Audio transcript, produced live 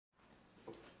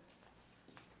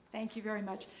Thank you very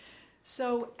much.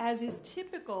 So, as is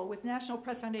typical with National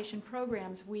Press Foundation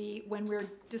programs, when we're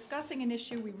discussing an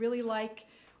issue, we really like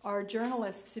our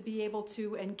journalists to be able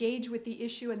to engage with the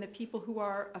issue and the people who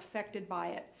are affected by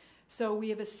it. So we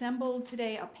have assembled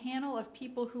today a panel of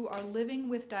people who are living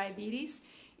with diabetes.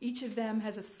 Each of them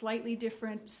has a slightly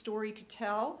different story to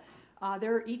tell.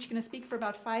 They're each going to speak for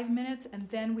about 5 minutes, and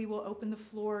then we will open the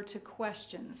floor to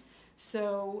questions.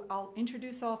 So I'll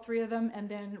introduce all three of them, and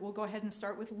then we'll go ahead and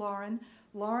start with Lauren.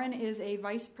 Lauren is a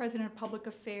Vice President of Public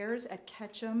Affairs at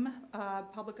Ketchum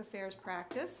Public Affairs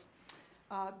Practice.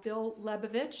 Bill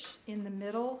Lebovich, in the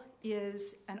middle,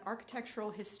 is an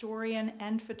architectural historian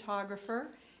and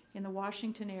photographer in the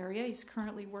Washington area. He's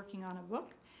currently working on a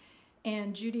book.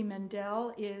 And Judy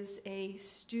Mendel is a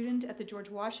student at the George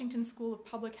Washington School of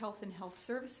Public Health and Health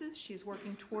Services. She's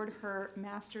working toward her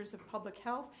Master's of Public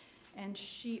Health. And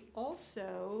she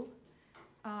also,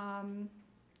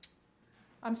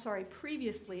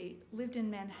 previously lived in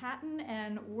Manhattan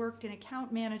and worked in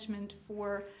account management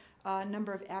for a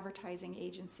number of advertising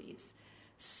agencies.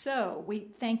 So we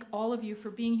thank all of you for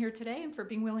being here today and for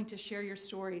being willing to share your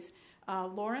stories.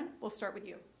 Lauren, we'll start with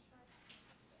you.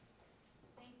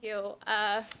 Thank you. Hold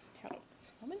on a moment.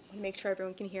 I want to make sure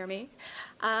everyone can hear me.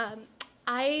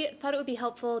 I thought it would be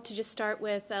helpful to just start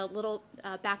with a little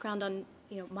background on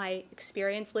my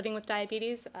experience living with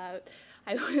diabetes.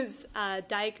 I was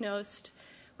diagnosed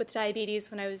with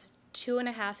diabetes when I was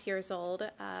 2.5 years old.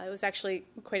 It was actually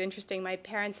quite interesting. My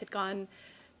parents had gone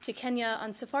to Kenya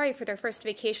on safari for their first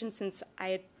vacation since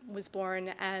I was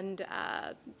born, and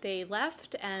they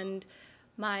left, and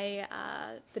the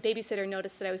babysitter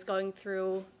noticed that I was going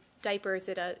through diapers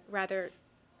at a rather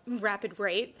rapid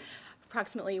rate,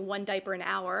 approximately 1 diaper an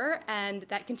hour, and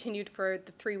that continued for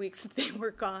the 3 weeks that they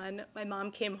were gone. My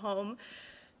mom came home,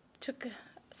 took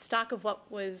stock of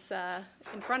what was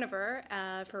in front of her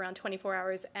for around 24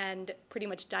 hours, and pretty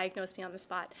much diagnosed me on the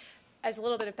spot. As a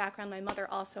little bit of background, my mother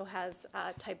also has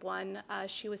type 1.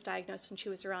 She was diagnosed when she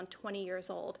was around 20 years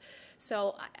old.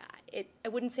 So I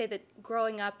wouldn't say that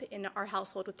growing up in our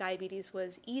household with diabetes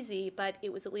was easy, but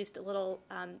it was at least a little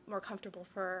more comfortable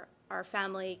for our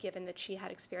family, given that she had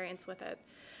experience with it.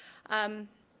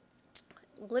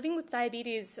 Living with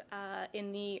diabetes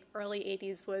in the early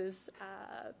 80s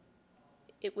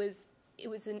it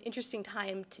was an interesting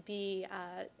time to be,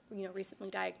 recently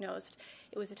diagnosed.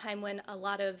 It was a time when a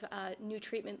lot of new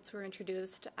treatments were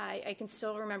introduced. I can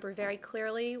still remember very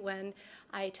clearly when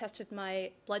I tested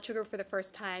my blood sugar for the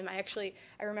first time. I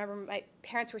remember my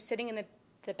parents were sitting in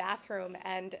the bathroom,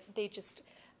 and they just,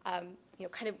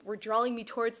 kind of were drawing me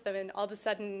towards them, and all of a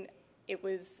sudden it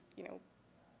was,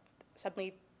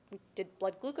 suddenly we did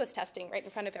blood glucose testing right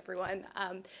in front of everyone.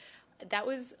 That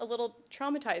was a little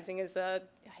traumatizing as I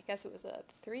guess it was a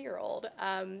 3-year-old,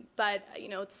 but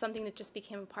it's something that just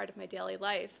became a part of my daily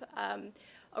life.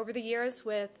 Over the years,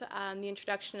 with the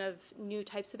introduction of new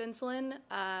types of insulin,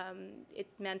 it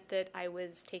meant that I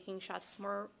was taking shots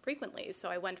more frequently. So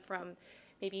I went from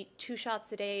maybe 2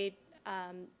 shots a day,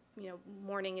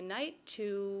 morning and night,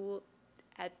 to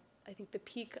at I think the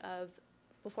peak of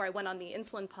before I went on the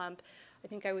insulin pump, I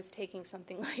think I was taking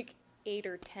something like 8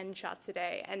 or 10 shots a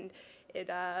day, and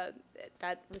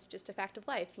that was just a fact of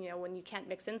life. When you can't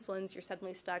mix insulins, you're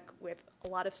suddenly stuck with a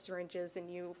lot of syringes, and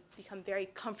you become very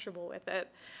comfortable with it.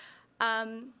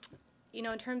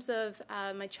 In terms of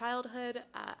my childhood,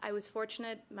 I was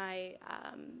fortunate.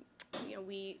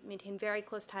 We maintained very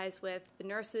close ties with the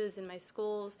nurses in my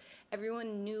schools.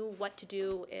 Everyone knew what to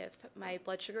do if my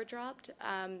blood sugar dropped.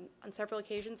 On several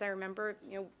occasions, I remember,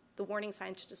 the warning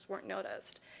signs just weren't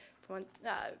noticed.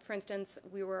 For instance,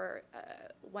 we were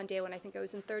one day when I think I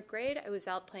was in 3rd grade, I was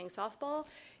out playing softball.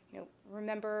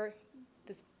 Remember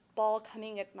this ball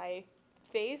coming at my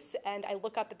face, and I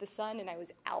look up at the sun, and I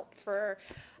was out for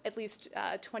at least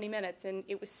 20 minutes, and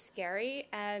it was scary.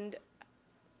 And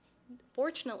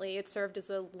fortunately, it served as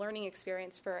a learning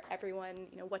experience for everyone,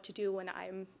 what to do when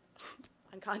I'm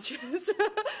unconscious.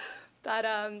 But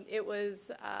it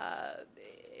was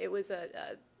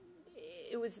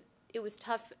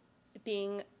tough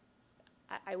being,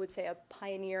 I would say, a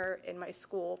pioneer in my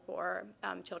school for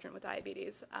children with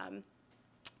diabetes.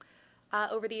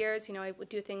 Over the years, I would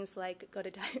do things like go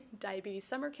to diabetes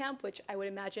summer camp, which I would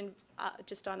imagine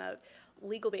just on a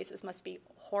legal basis must be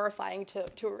horrifying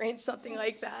to arrange something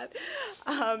like that,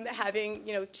 having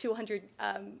 200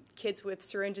 kids with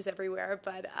syringes everywhere.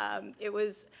 But I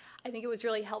think it was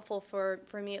really helpful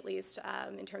for me, at least,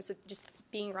 in terms of just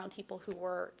being around people who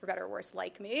were, for better or worse,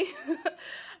 like me.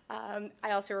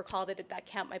 I also recall that at that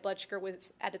camp, my blood sugar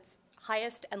was at its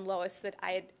highest and lowest that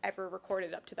I had ever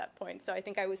recorded up to that point. So I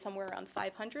think I was somewhere around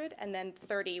 500 and then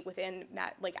 30 within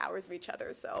like hours of each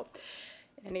other. So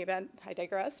in any event, I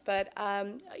digress. But,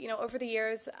 over the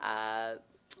years,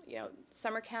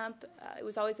 summer camp, it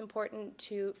was always important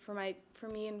for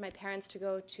me and my parents to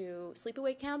go to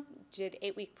sleepaway camp, did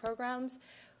 8-week programs.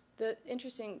 The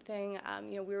interesting thing,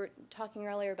 we were talking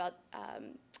earlier about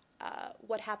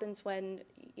what happens when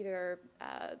either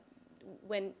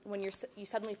when you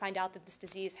suddenly find out that this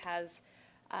disease has,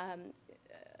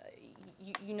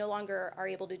 you no longer are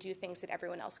able to do things that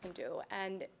everyone else can do.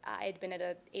 And I had been at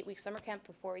an 8-week summer camp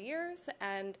for 4 years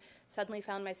and suddenly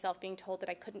found myself being told that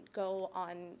I couldn't go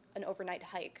on an overnight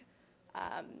hike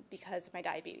because of my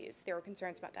diabetes. There were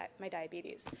concerns about my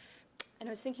diabetes. And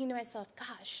I was thinking to myself,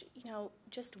 gosh,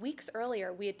 just weeks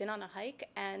earlier we had been on a hike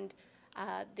and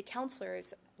the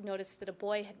counselors noticed that a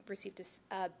boy had received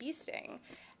a bee sting,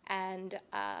 and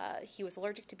he was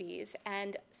allergic to bees.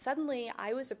 And suddenly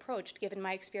I was approached, given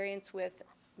my experience with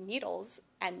needles,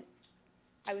 and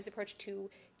I was approached to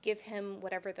give him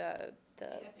whatever the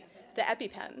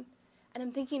EpiPen. And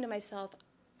I'm thinking to myself,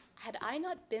 had I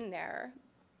not been there,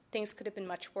 things could have been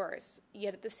much worse.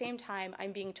 Yet at the same time,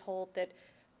 I'm being told that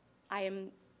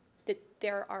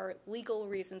there are legal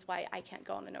reasons why I can't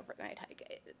go on an overnight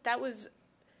hike. That was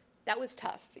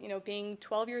tough, being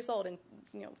 12 years old and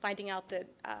finding out that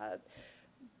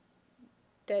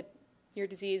that your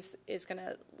disease is going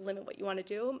to limit what you want to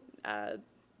do.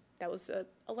 That was a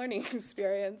learning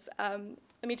experience.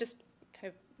 Let me just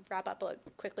kind of wrap up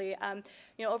quickly.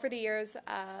 Over the years,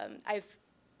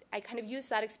 I kind of used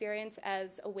that experience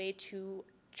as a way to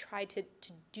try to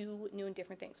do new and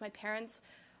different things. My parents,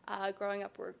 growing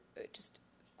up, were just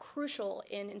crucial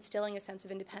in instilling a sense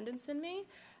of independence in me,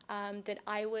 that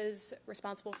I was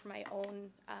responsible for my own,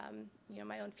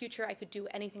 my own future. I could do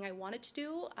anything I wanted to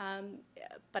do,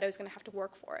 but I was going to have to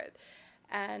work for it.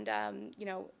 And,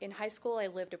 in high school, I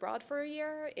lived abroad for a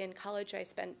year. In college, I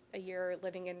spent a year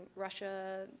living in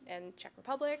Russia and Czech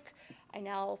Republic. I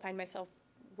now find myself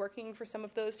working for some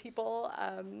of those people,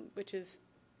 which is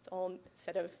its own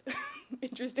set of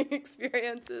interesting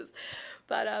experiences.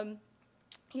 But,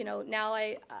 now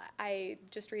I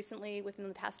just recently, within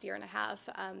the past year and a half,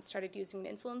 started using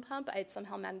an insulin pump. I had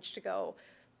somehow managed to go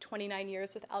 29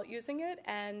 years without using it.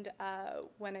 And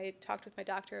when I talked with my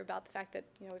doctor about the fact that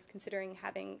I was considering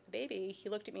having a baby, he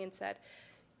looked at me and said,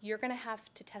 "You're going to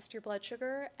have to test your blood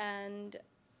sugar and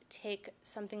take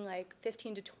something like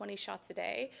 15 to 20 shots a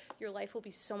day. Your life will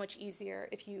be so much easier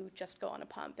if you just go on a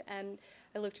pump." And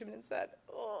I looked at him and said,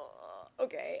 "Oh,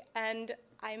 okay." And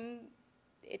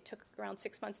it took around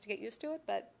 6 months to get used to it,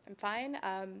 but I'm fine.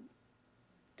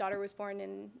 Daughter was born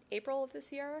in April of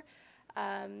this year.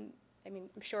 I'm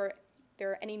sure there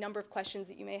are any number of questions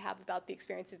that you may have about the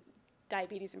experience of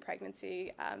diabetes and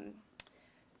pregnancy.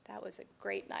 That was a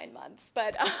great 9 months,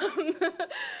 but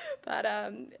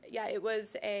it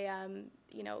was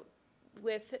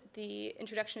with the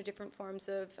introduction of different forms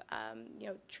of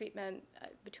treatment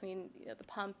between the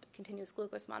pump, continuous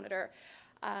glucose monitor.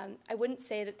 I wouldn't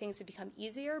say that things have become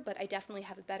easier, but I definitely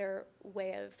have a better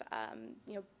way of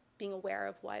being aware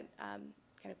of what kind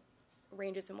of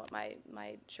ranges and what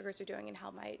my sugars are doing and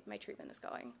how my treatment is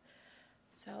going.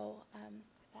 So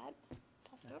with that, I'll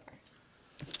pass it over.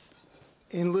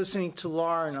 In listening to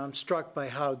Lauren, I'm struck by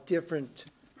how different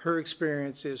her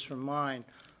experience is from mine.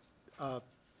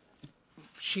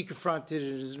 She confronted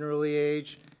it at an early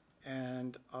age,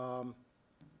 and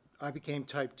I became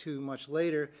type 2 much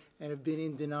later and have been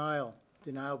in denial.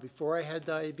 Denial before I had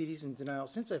diabetes and denial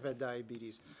since I've had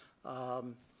diabetes.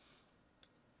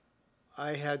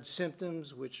 I had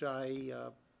symptoms which I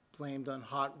blamed on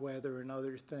hot weather and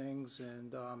other things,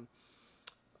 and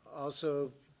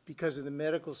also because of the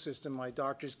medical system, my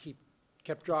doctors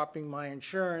kept dropping my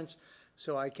insurance,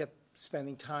 so I kept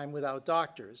spending time without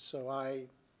doctors. So I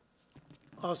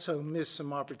also missed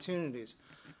some opportunities.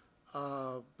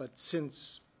 But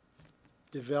since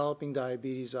developing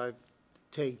diabetes, I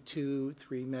take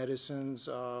 2-3 medicines,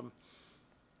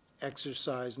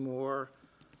 exercise more,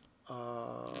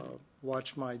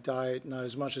 watch my diet, not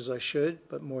as much as I should,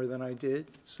 but more than I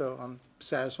did. So I'm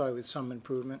satisfied with some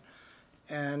improvement.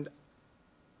 And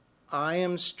I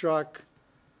am struck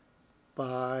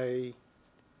by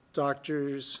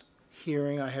doctors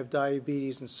hearing I have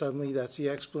diabetes, and suddenly that's the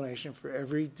explanation for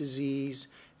every disease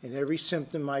and every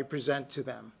symptom I present to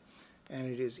them. And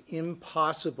it is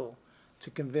impossible to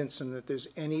convince them that there's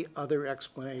any other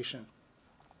explanation.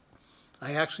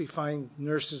 I actually find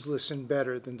nurses listen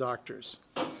better than doctors.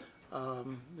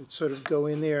 It's sort of go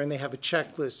in there and they have a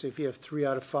checklist. If you have 3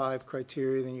 out of 5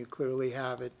 criteria, then you clearly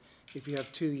have it. If you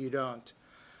have 2, you don't.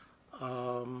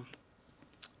 And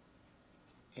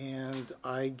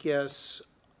I guess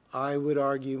I would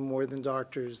argue more than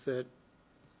doctors that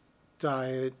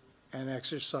diet and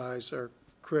exercise are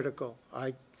critical.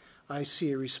 I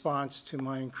see a response to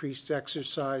my increased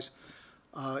exercise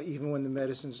even when the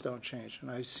medicines don't change. And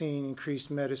I've seen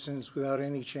increased medicines without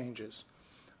any changes.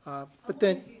 But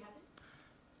then,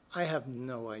 I have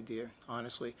no idea,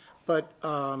 honestly. But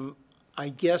I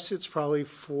guess it's probably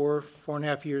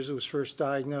 4.5 years it was first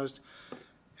diagnosed.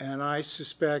 And I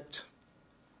suspect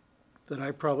that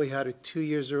I probably had it 2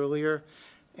 years earlier,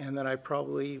 and that I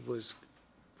probably was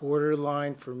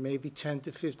borderline for maybe 10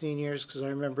 to 15 years, because I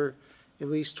remember at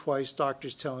least twice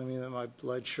doctors telling me that my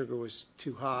blood sugar was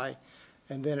too high,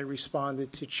 and then it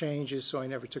responded to changes, so I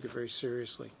never took it very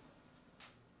seriously.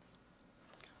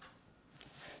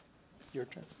 Your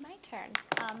turn. My turn.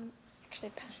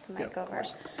 Actually, pass the mic Yeah, of over.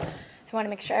 course. I want to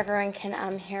make sure everyone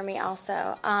can hear me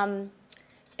also.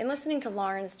 In listening to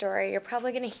Lauren's story, you're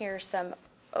probably going to hear some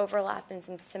overlap in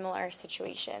some similar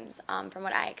situations from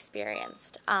what I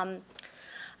experienced.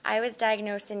 I was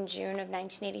diagnosed in June of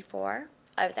 1984.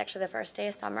 I was actually the first day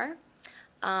of summer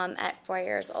at 4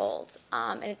 years old.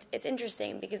 And it's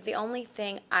interesting because the only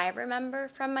thing I remember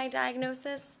from my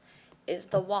diagnosis is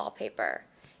the wallpaper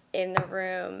in the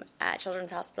room at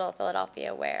Children's Hospital of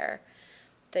Philadelphia where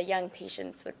the young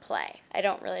patients would play. I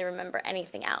don't really remember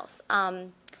anything else.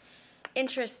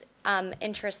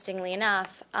 Interestingly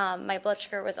enough, my blood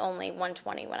sugar was only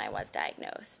 120 when I was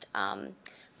diagnosed.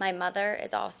 My mother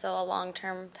is also a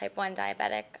long-term type 1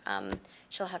 diabetic.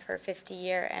 She'll have her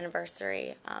 50-year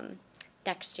anniversary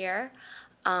next year.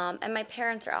 And my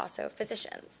parents are also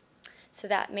physicians. So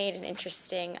that made an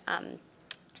interesting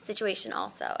situation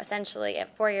also. Essentially,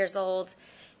 at 4 years old,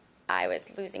 I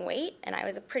was losing weight, and I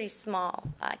was a pretty small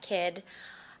kid.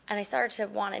 And I started to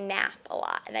want to nap a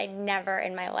lot. And I never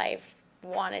in my life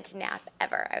wanted to nap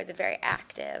ever. I was a very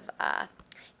active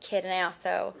kid, and I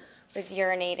also was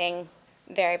urinating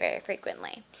very, very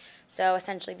frequently. So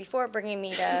essentially, before bringing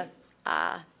me to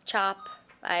CHOP,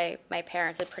 my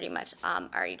parents had pretty much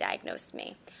already diagnosed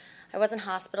me. I wasn't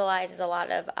hospitalized, as a lot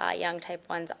of young type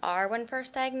 1s are when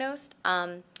first diagnosed.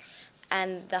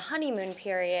 And the honeymoon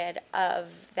period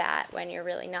of that, when you're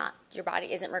really not, your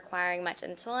body isn't requiring much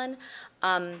insulin,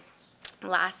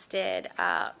 lasted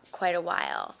quite a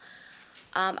while.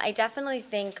 I definitely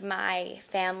think my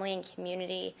family and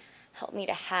community helped me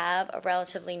to have a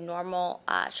relatively normal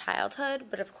childhood,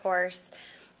 but of course,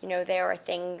 you know, there were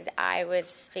things I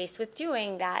was faced with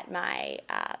doing that my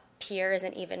peers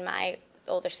and even my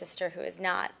older sister, who is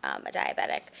not a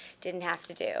diabetic, didn't have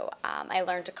to do. I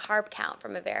learned to carb count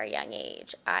from a very young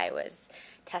age. I was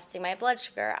testing my blood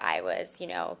sugar. I was, you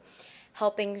know,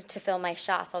 helping to fill my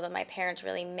shots, although my parents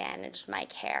really managed my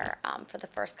care for the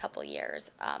first couple years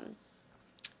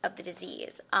of the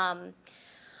disease.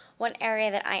 One area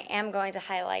that I am going to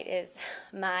highlight is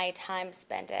my time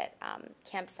spent at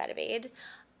Camp Sedabaid,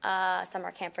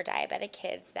 summer camp for diabetic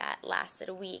kids that lasted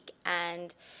a week.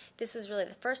 And this was really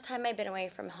the first time I'd been away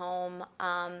from home.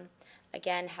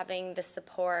 Again, having the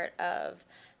support of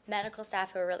medical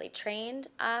staff who are really trained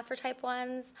for type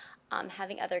 1s,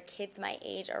 having other kids my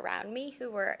age around me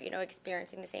who were, you know,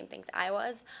 experiencing the same things I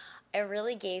was, it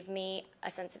really gave me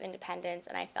a sense of independence,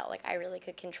 and I felt like I really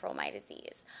could control my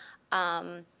disease.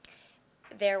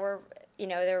 There were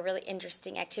really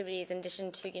interesting activities in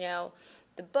addition to, you know,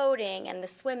 the boating and the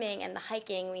swimming and the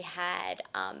hiking. We had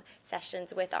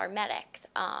sessions with our medics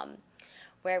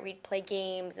where we'd play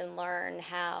games and learn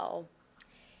how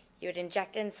you would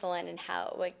inject insulin and how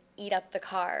it would eat up the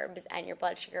carbs and your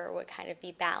blood sugar would kind of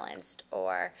be balanced.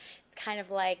 Or it's kind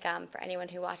of like, for anyone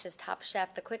who watches Top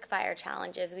Chef, the quick fire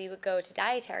challenges, we would go to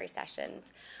dietary sessions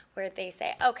where they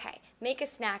say, okay, make a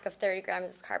snack of 30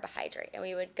 grams of carbohydrate. And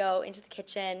we would go into the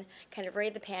kitchen, kind of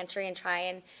raid the pantry and try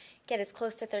and get as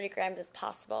close to 30 grams as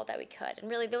possible that we could. And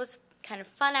really those kind of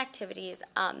fun activities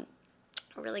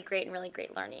were really great and really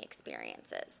great learning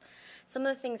experiences. Some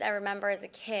of the things I remember as a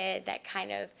kid that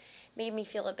kind of made me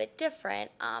feel a bit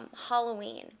different,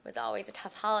 Halloween was always a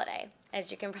tough holiday, as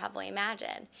you can probably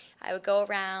imagine. I would go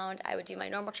around, I would do my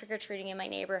normal trick-or-treating in my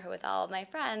neighborhood with all of my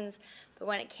friends, but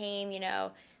when it came, you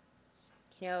know,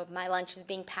 my lunch was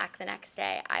being packed the next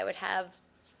day, I would have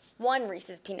one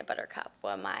Reese's peanut butter cup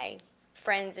while my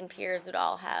friends and peers would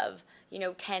all have,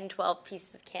 10, 12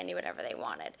 pieces of candy, whatever they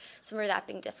wanted. So I remember that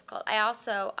being difficult. I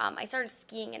also, I started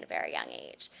skiing at a very young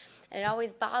age, and it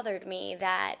always bothered me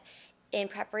that in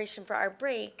preparation for our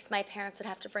breaks, my parents would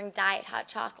have to bring diet hot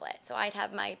chocolate. So I'd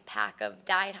have my pack of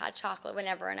diet hot chocolate when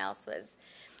everyone else was,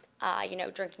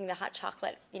 drinking the hot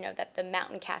chocolate, that the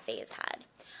mountain cafes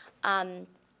had.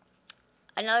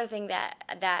 another thing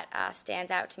that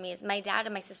stands out to me is my dad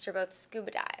and my sister both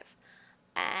scuba dive.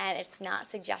 And it's not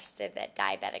suggested that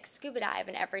diabetics scuba dive,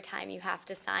 and every time you have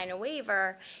to sign a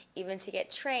waiver, even to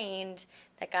get trained,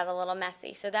 that got a little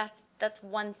messy. So that's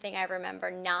one thing I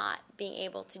remember not being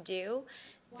able to do.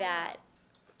 That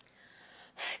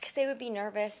because they would be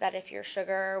nervous that if your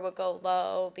sugar would go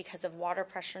low because of water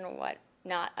pressure and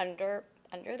whatnot under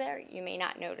there, you may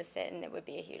not notice it, and it would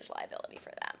be a huge liability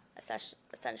for them.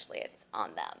 Essentially, it's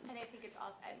on them. And I think it's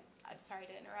also, and I'm sorry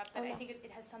to interrupt, but I think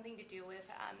it has something to do with,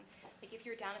 like if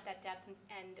you're down at that depth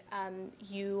and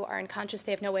you are unconscious,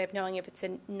 they have no way of knowing if it's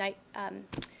a night,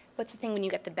 what's the thing when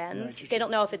you get the bends? Nitrogen. They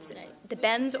don't know if it's the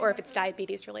bends or if it's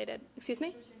diabetes related. Excuse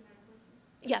me?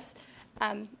 Yes.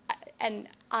 And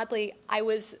oddly, I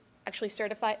was actually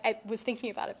certified, I was thinking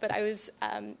about it, but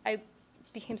I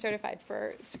became certified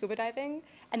for scuba diving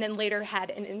and then later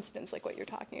had an instance like what you're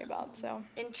talking about, so.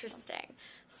 Interesting.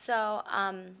 So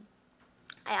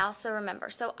I also remember,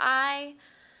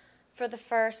 for the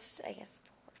first,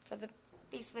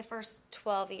 basically the first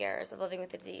 12 years of living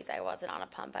with the disease, I wasn't on a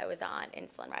pump. I was on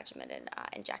insulin regimented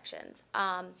injections.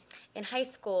 In high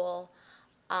school,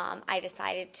 I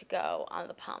decided to go on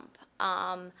the pump.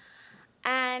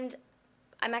 And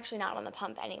I'm actually not on the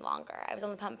pump any longer. I was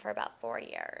on the pump for about 4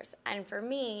 years. And for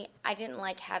me, I didn't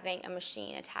like having a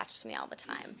machine attached to me all the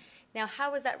time. Now,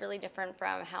 how is that really different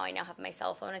from how I now have my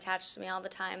cell phone attached to me all the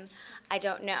time? I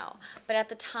don't know. But at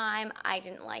the time, I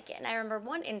didn't like it. And I remember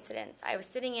one incident. I was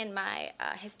sitting in my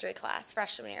history class,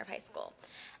 freshman year of high school,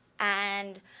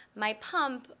 and my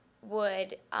pump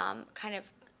would an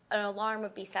alarm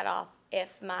would be set off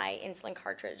if my insulin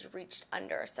cartridge reached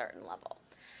under a certain level.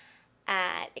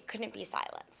 And it couldn't be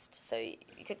silenced. So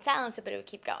you could silence it, but it would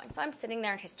keep going. So I'm sitting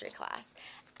there in history class,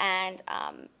 and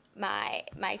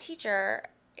my teacher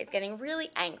is getting really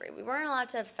angry. We weren't allowed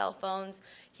to have cell phones.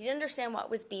 He didn't understand what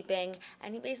was beeping,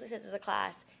 and he basically said to the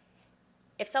class,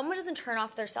 if someone doesn't turn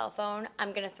off their cell phone, I'm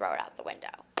going to throw it out the window.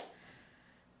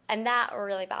 And that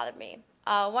really bothered me.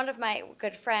 One of my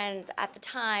good friends at the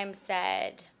time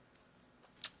said,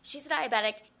 she's a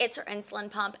diabetic, it's her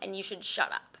insulin pump, and you should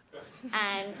shut up.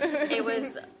 And it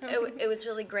was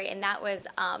really great, and that was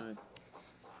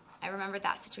I remember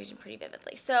that situation pretty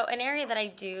vividly. So an area that I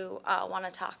do want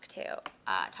to talk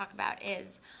about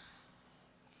is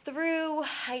through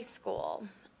high school,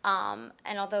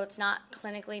 and although it's not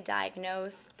clinically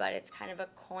diagnosed, but it's kind of a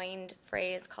coined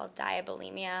phrase called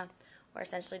diabulimia, where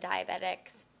essentially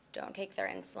diabetics don't take their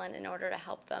insulin in order to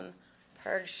help them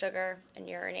purge sugar and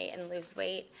urinate and lose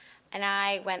weight. And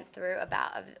I went through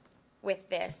with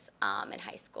this in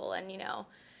high school, and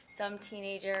some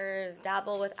teenagers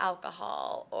dabble with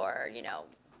alcohol or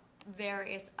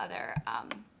various other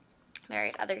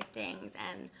things,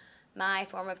 and my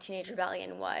form of teenage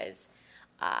rebellion was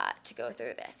to go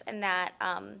through this. And that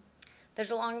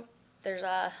there's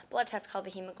a blood test called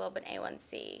the hemoglobin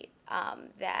A1C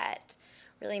that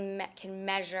really can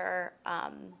measure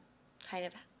kind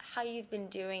of how you've been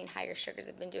doing, how your sugars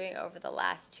have been doing over the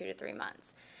last 2 to 3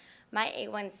 months. My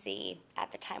A1C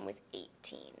at the time was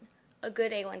 18. A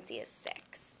good A1C is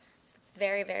 6. So it's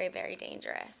very, very, very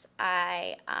dangerous.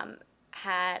 I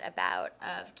had a bout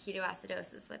of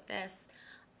ketoacidosis with this.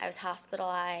 I was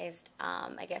hospitalized.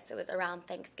 I guess it was around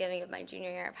Thanksgiving of my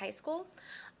junior year of high school.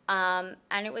 And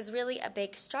it was really a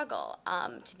big struggle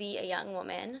to be a young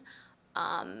woman.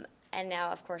 And now,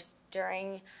 of course,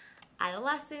 during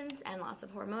adolescence and lots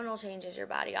of hormonal changes, your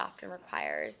body often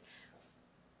requires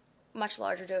much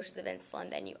larger doses of insulin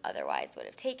than you otherwise would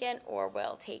have taken or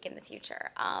will take in the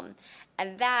future.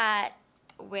 And that,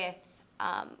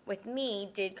 with me,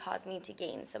 did cause me to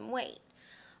gain some weight.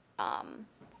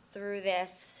 Through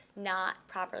this not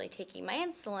properly taking my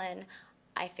insulin,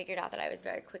 I figured out that I was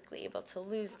very quickly able to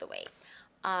lose the weight.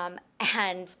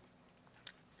 And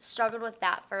struggled with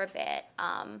that for a bit.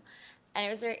 And it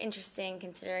was very interesting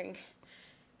considering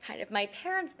kind of my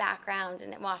parents' background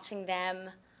and watching them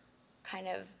kind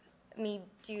of me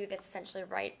do this essentially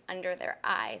right under their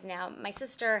eyes. Now, my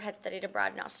sister had studied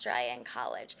abroad in Australia in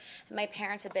college, and my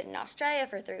parents had been in Australia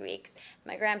for 3 weeks.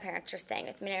 My grandparents were staying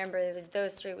with me, and I remember it was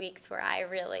those 3 weeks where I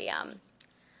really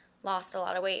lost a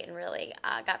lot of weight and really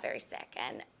got very sick.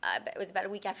 And it was about a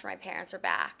week after my parents were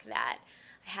back that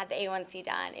I had the A1C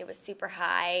done. It was super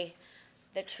high.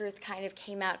 The truth kind of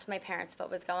came out to my parents what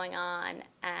was going on,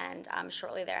 and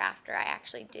shortly thereafter, I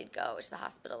actually did go to the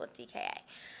hospital with DKA.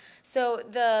 So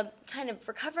the kind of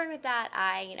recovering with that,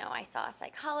 I saw a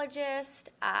psychologist.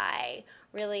 I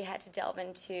really had to delve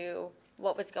into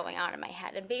what was going on in my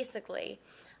head. And basically,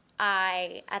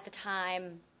 I, at the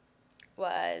time,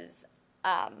 was,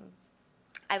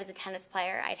 I I was a tennis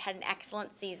player. I'd had an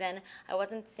excellent season. I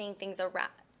wasn't seeing things around,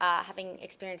 having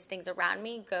experienced things around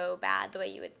me go bad the way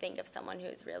you would think of someone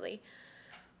who's really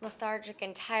lethargic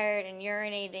and tired and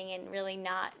urinating and really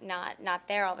not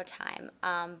there all the time.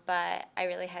 But I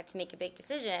really had to make a big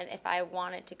decision. If I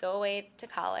wanted to go away to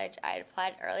college, I had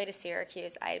applied early to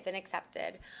Syracuse. I had been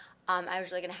accepted. I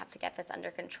was really going to have to get this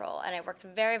under control. And I worked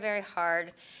very, very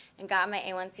hard and got my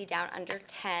A1C down under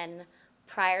 10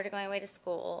 prior to going away to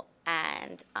school,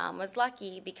 and was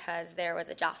lucky because there was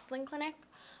a Jocelyn clinic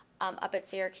up at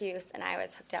Syracuse, and I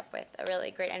was hooked up with a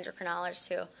really great endocrinologist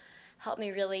who helped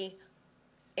me really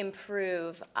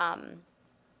improve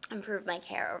my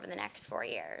care over the next 4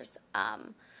 years.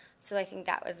 So I think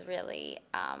that was really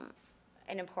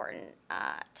an important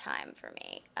time for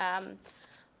me.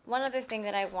 One other thing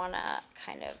that I want to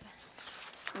kind of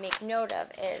make note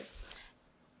of is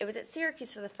it was at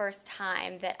Syracuse for the first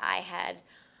time that I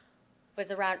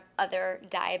was around other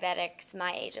diabetics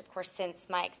my age, of course, since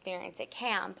my experience at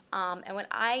camp. And what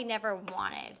I never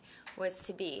wanted was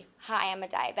to be, hi, I'm a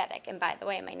diabetic, and by the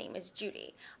way, my name is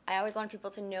Judy. I always wanted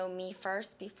people to know me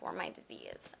first before my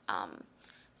disease.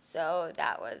 So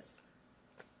that was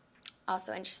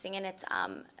also interesting. And it's,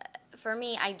 for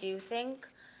me, I do think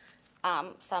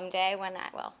someday when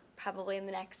probably in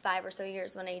the next 5 or so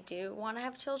years when I do want to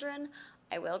have children,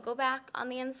 I will go back on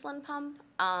the insulin pump.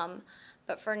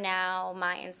 But for now,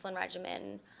 my insulin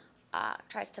regimen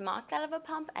tries to mock that of a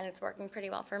pump, and it's working pretty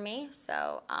well for me.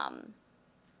 So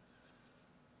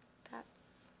that's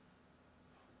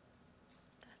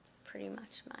pretty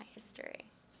much my history.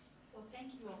 Well,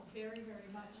 thank you all very, very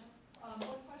much.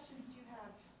 What questions do you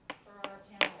have for our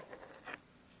panelists?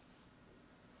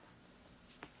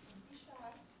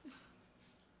 Michelle?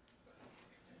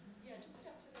 Yeah, just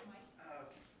step to the mic.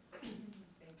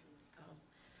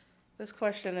 This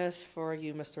question is for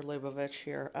you, Mr. Leibovich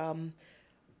here.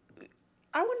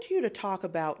 I want you to talk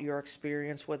about your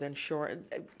experience with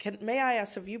insurance. May I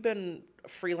ask, have you been a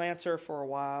freelancer for a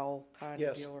while?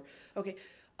 Yes. Deal? Okay.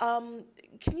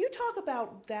 Can you talk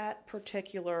about that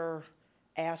particular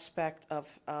aspect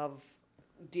of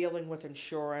dealing with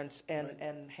insurance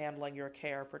and handling your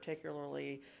care,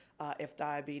 particularly if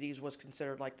diabetes was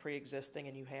considered like pre-existing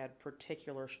and you had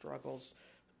particular struggles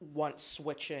once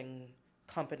switching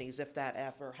companies, if that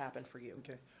ever happened for you?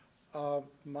 Okay.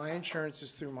 My insurance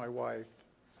is through my wife,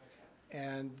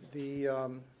 and the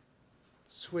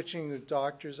switching the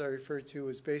doctors I referred to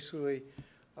was basically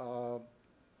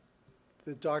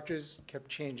the doctors kept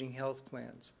changing health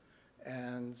plans,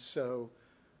 and so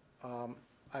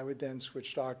I would then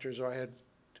switch doctors, or I had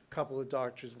a couple of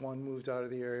doctors. One moved out of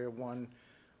the area, one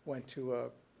went to a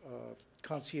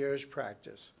concierge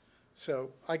practice.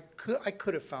 So I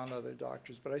could have found other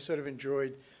doctors, but I sort of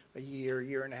enjoyed a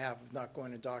year and a half of not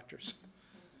going to doctors,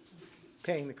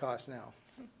 paying the cost now.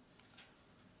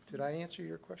 Did I answer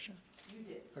your question? You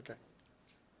did. Okay.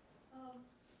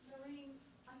 Lorraine,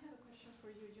 I have a question for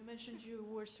you. You mentioned you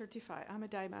were certified. I'm a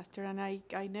dive master, and I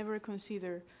never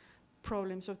consider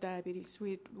problems of diabetes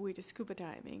with scuba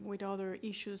diving. With other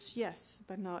issues, yes,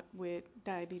 but not with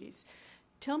diabetes.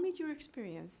 Tell me your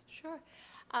experience. Sure.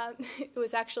 It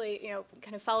was actually,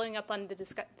 kind of following up on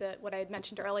what I had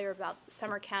mentioned earlier about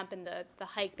summer camp and the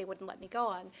hike they wouldn't let me go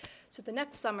on. So the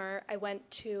next summer, I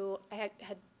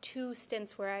had 2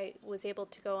 stints where I was able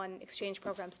to go on exchange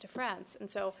programs to France. And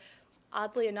so,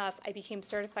 oddly enough, I became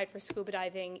certified for scuba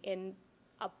diving in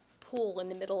a pool in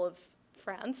the middle of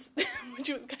France, which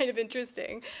was kind of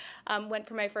interesting. Went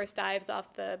for my first dives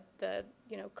off the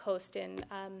coast in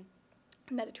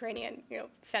Mediterranean,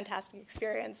 fantastic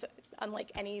experience,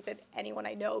 unlike any that anyone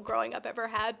I know growing up ever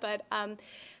had. But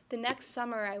the next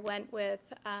summer I went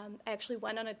I actually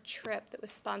went on a trip that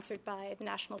was sponsored by the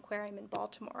National Aquarium in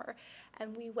Baltimore.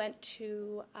 And we went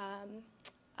to,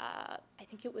 I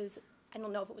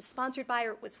don't know if it was sponsored by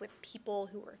or it was with people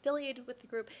who were affiliated with the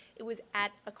group. It was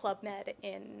at a Club Med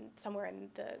somewhere in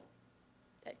the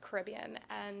Caribbean.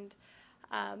 And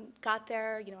got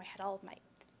there, I had all of my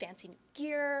fancy new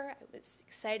gear. I was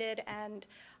excited, and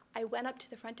I went up to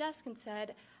the front desk and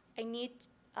said, I need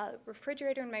a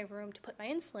refrigerator in my room to put my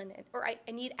insulin in, or I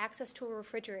need access to a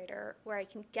refrigerator where I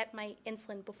can get my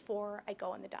insulin before I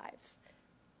go on the dives.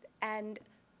 And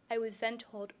I was then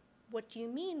told, what do you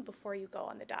mean before you go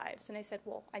on the dives? And I said,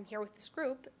 well, I'm here with this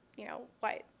group,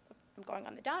 why I'm going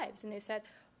on the dives. And they said,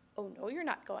 oh, no, you're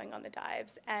not going on the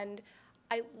dives. And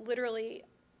I literally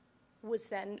was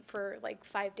then for like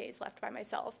 5 days left by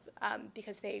myself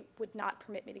because they would not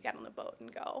permit me to get on the boat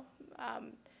and go,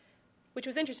 which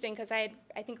was interesting because I had,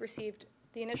 I think, received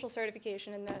the initial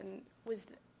certification and then was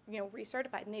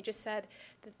recertified, and they just said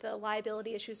that the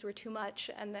liability issues were too much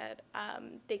and that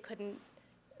they couldn't.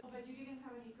 Oh, but you didn't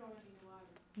have any problem in the water.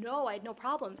 No, I had no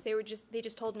problems. They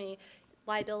just told me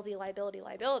liability, liability,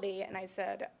 liability, and I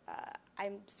said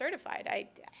I'm certified. I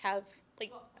have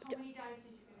Well, how many dives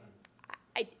did you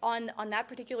get in? on that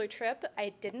particular trip,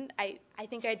 I didn't. I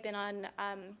think I'd been on.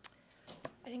 I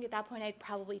think at that point I'd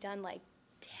probably done like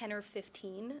 10 or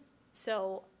 15.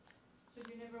 So So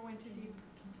you never went to deep?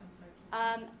 I'm sorry.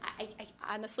 I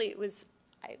honestly, it was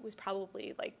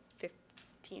probably like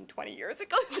 15, 20 years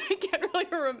ago, so I can't really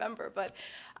remember. But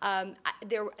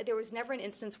there was never an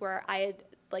instance where I had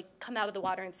like come out of the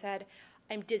water and said,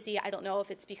 I'm dizzy. I don't know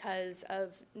if it's because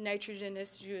of nitrogen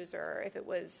issues or if it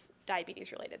was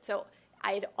diabetes related. So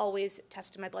I had always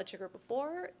tested my blood sugar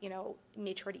before,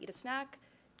 made sure to eat a snack,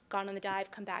 gone on the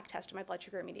dive, come back, tested my blood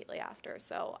sugar immediately after.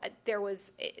 So there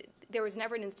was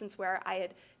never an instance where I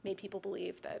had made people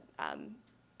believe that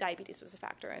diabetes was a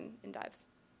factor in dives.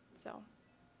 So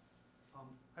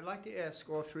I'd like to ask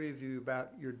all three of you about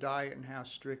your diet and how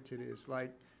strict it is.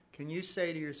 Like, can you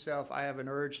say to yourself, I have an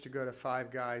urge to go to Five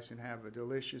Guys and have a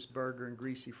delicious burger and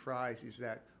greasy fries? Is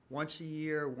that once a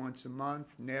year, once a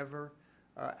month, never?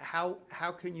 How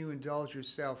can you indulge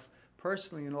yourself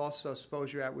personally, and also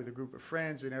suppose you're out with a group of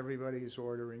friends and everybody is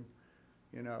ordering,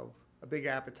 a big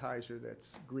appetizer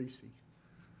that's greasy?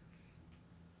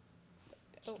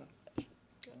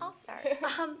 I'll start.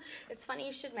 It's funny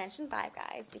you should mention Five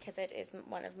Guys because it is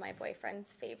one of my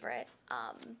boyfriend's favorite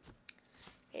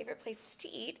places to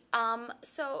eat.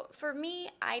 So for me,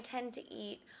 I tend to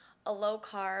eat a low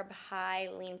carb, high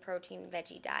lean protein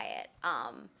veggie diet,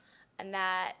 and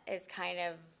that is kind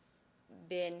of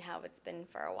been how it's been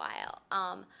for a while.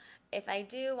 If I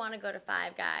do want to go to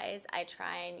Five Guys, I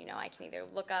try and, I can either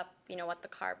look up, what the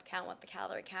carb count, what the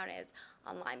calorie count is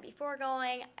online before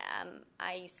going.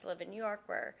 I used to live in New York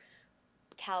where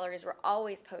calories were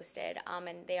always posted,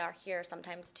 and they are here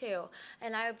sometimes too.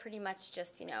 And I would pretty much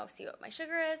just, see what my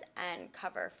sugar is and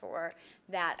cover for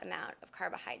that amount of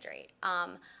carbohydrate.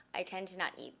 I tend to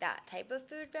not eat that type of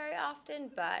food very often,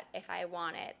 but if I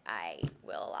want it, I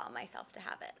will allow myself to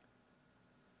have it.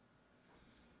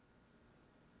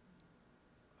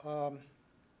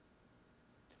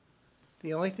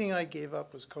 The only thing I gave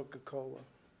up was Coca-Cola.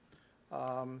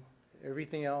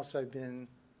 Everything else I've been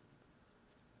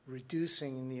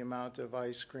reducing the amount of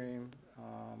ice cream,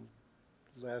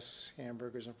 less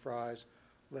hamburgers and fries,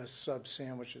 less sub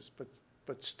sandwiches,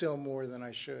 but still more than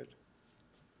I should.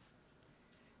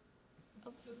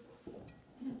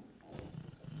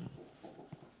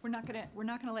 We're not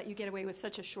gonna let you get away with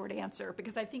such a short answer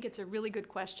because I think it's a really good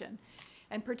question.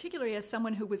 And particularly as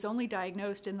someone who was only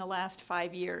diagnosed in the last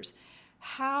 5 years,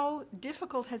 how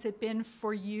difficult has it been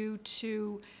for you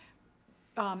to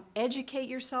educate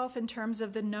yourself in terms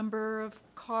of the number of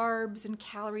carbs and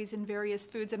calories in various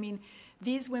foods? I mean,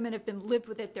 these women have lived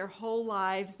with it their whole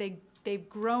lives. They've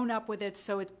grown up with it,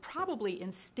 so it's probably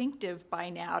instinctive by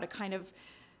now to kind of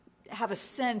have a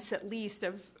sense at least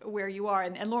of where you are.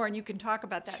 And Lauren, you can talk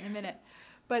about that in a minute.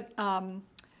 But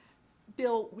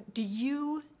Bill,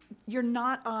 you're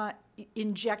not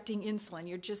injecting insulin,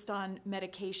 you're just on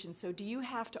medication. So do you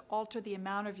have to alter the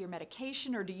amount of your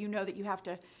medication, or do you know that you have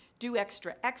to do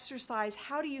extra exercise?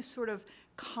 How do you sort of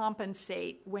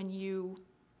compensate when you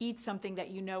eat something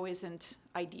that you know isn't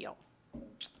ideal?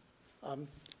 A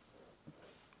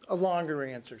longer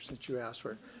answer since you asked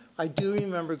for it. I do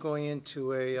remember going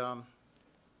into a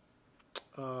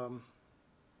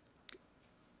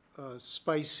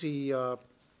spicy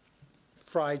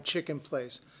fried chicken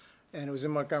place, and it was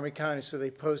in Montgomery County, so they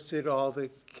posted all the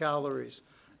calories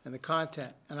and the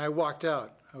content, and I walked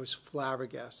out. I was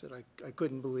flabbergasted. I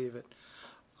couldn't believe it.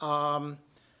 I've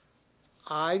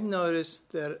noticed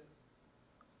that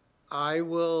I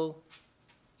will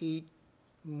eat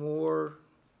more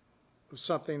of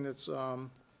something that's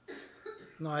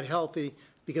not healthy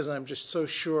because I'm just so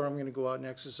sure I'm going to go out and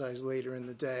exercise later in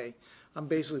the day. I'm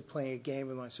basically playing a game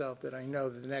with myself that I know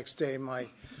that the next day my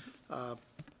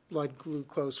blood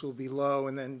glucose will be low,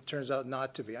 and then it turns out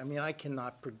not to be. I mean, I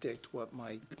cannot predict what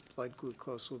my blood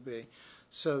glucose will be.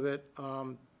 So that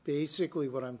basically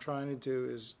what I'm trying to do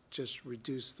is just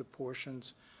reduce the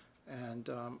portions, and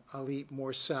I'll eat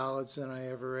more salads than I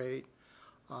ever ate.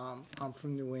 I'm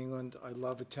from New England. I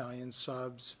love Italian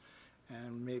subs,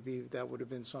 and maybe that would have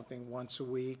been something once a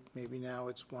week. Maybe now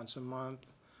it's once a month.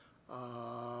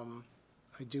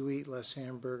 I do eat less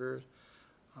hamburgers.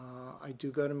 I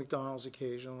do go to McDonald's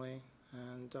occasionally,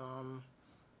 and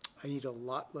I eat a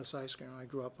lot less ice cream. I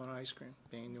grew up on ice cream,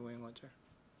 being a New Englander.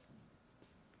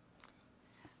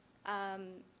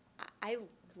 I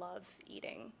love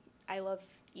eating. I love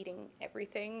eating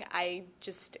everything. I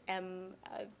just am,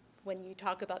 when you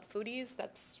talk about foodies,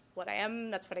 that's what I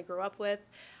am. That's what I grew up with.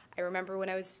 I remember when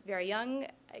I was very young,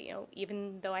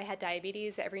 even though I had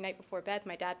diabetes, every night before bed,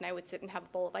 my dad and I would sit and have a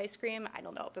bowl of ice cream. I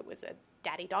don't know if it was a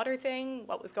daddy-daughter thing,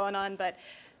 what was going on, but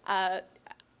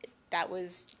that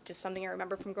was just something I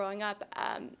remember from growing up.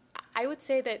 I would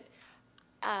say that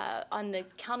on the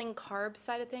counting carbs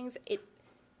side of things,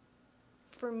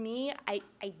 for me, I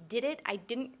did it. I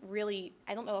didn't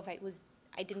know if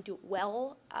I didn't do it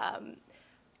well.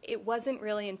 It wasn't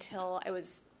really until I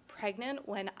was pregnant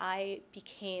when I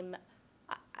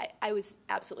was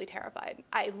absolutely terrified.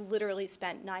 I literally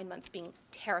spent 9 months being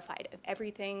terrified of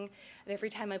everything. Every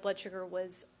time my blood sugar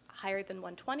was higher than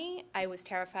 120, I was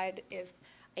terrified if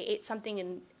I ate something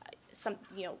and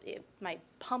if my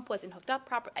pump wasn't hooked up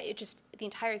properly. The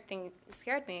entire thing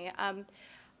scared me. I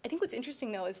think what's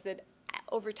interesting though is that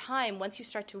over time, once you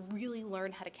start to really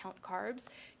learn how to count carbs,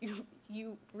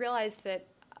 you realize that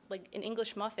like an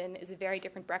English muffin is a very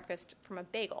different breakfast from a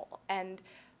bagel. And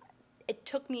it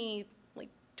took me like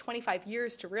 25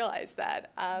 years to realize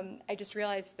that. I just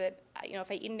realized that,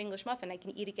 if I eat an English muffin, I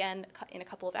can eat again in a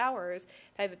couple of hours.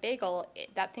 If I have a bagel,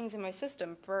 that thing's in my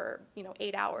system for,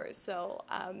 8 hours. So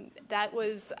that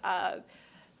was,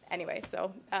 anyway,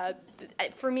 so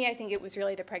for me, I think it was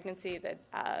really the pregnancy that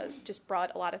just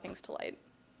brought a lot of things to light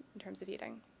in terms of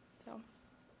eating, so.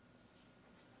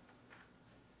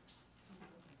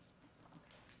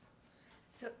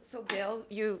 So Bill,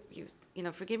 you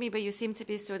forgive me, but you seem to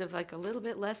be sort of like a little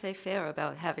bit laissez-faire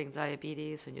about having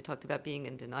diabetes, and you talked about being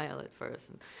in denial at first.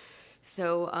 And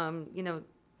so,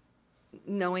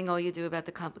 knowing all you do about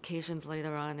the complications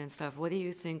later on and stuff, what do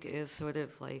you think is sort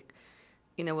of like,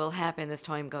 will happen as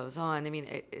time goes on? I mean,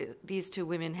 these two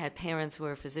women had parents who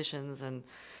were physicians and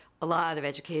a lot of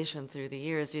education through the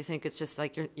years. Do you think it's just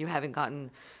like you haven't gotten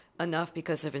enough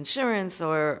because of insurance,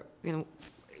 or,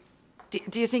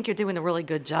 do you think you're doing a really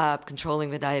good job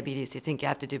controlling the diabetes? Do you think you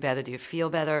have to do better? Do you feel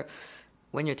better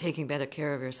when you're taking better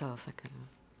care of yourself? That kind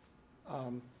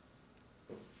of...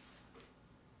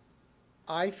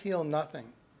 I feel nothing,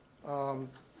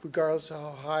 regardless of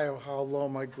how high or how low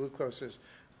my glucose is.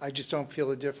 I just don't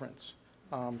feel a difference.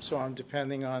 So I'm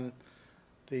depending on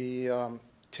the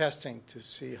testing to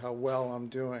see how well I'm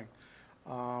doing.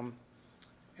 I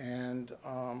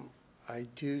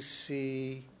do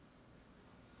see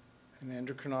an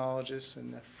endocrinologist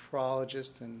and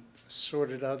nephrologist and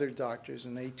assorted other doctors,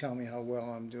 and they tell me how well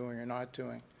I'm doing or not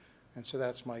doing. And so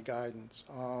that's my guidance.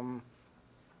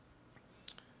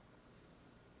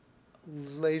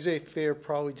 Laissez-faire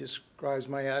probably describes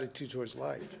my attitude towards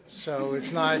life. So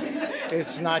it's not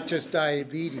just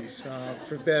diabetes,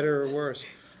 for better or worse.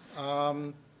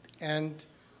 And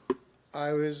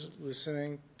I was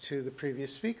listening to the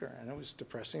previous speaker, and it was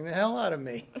depressing the hell out of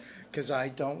me because I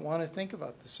don't want to think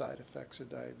about the side effects of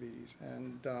diabetes.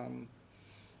 And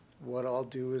what I'll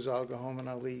do is I'll go home and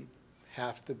I'll eat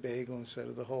half the bagel instead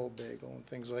of the whole bagel and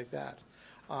things like that.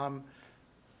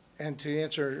 And to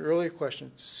answer an earlier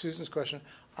question, Susan's question,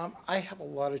 I have a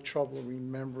lot of trouble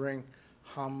remembering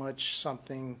how much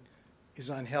something is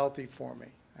unhealthy for me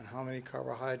and how many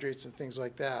carbohydrates and things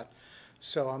like that.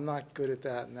 So I'm not good at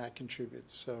that, and that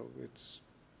contributes. So it's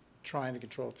trying to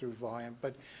control through volume.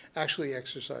 But actually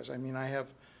exercise. I mean, I have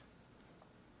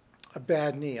a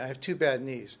bad knee. I have two bad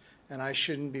knees, and I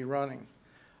shouldn't be running.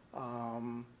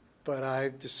 But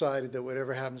I've decided that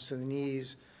whatever happens to the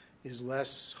knees is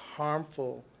less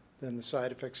harmful than the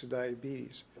side effects of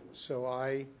diabetes. So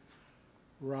I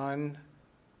run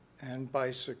and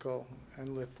bicycle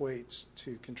and lift weights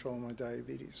to control my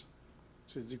diabetes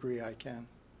to the degree I can.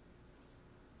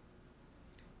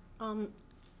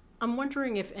 I'm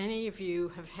wondering if any of you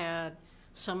have had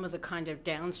some of the kind of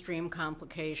downstream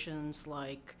complications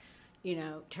like,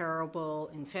 terrible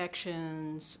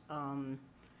infections,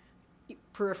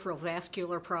 peripheral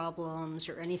vascular problems,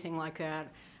 or anything like that.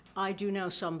 I do know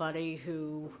somebody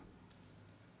who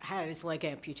had his leg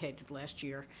amputated last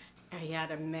year. He had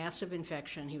a massive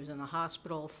infection. He was in the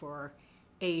hospital for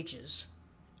ages.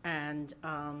 And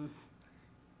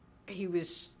he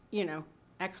was,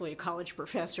 actually a college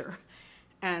professor.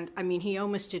 And, he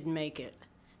almost didn't make it.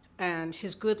 And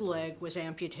his good leg was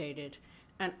amputated.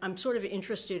 And I'm sort of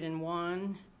interested in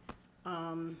one,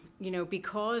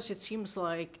 because it seems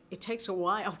like it takes a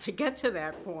while to get to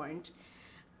that point.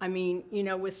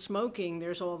 With smoking,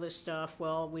 there's all this stuff,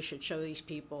 well, we should show these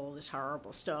people this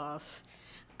horrible stuff.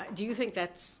 Do you think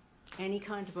that's any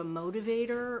kind of a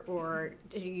motivator? Or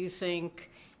do you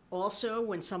think also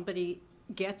when somebody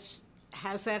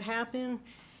has that happen,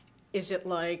 is it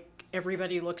like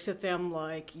everybody looks at them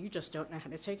like, you just don't know how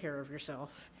to take care of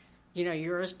yourself?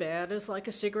 you're as bad as like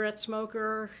a cigarette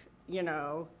smoker,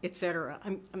 et cetera.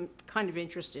 I'm kind of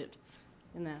interested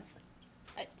in that.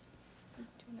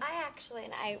 I actually,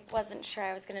 and I wasn't sure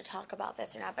I was going to talk about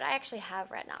this or not, but I actually have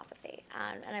retinopathy,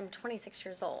 and I'm 26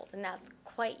 years old, and that's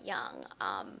quite young.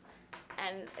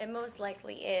 And it most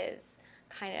likely is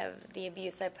kind of the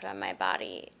abuse I put on my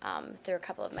body through a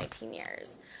couple of my teen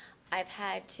years. I've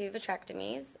had 2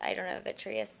 vitrectomies. I don't have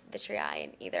vitreosi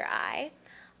in either eye,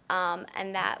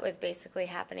 and that was basically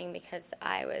happening because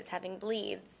I was having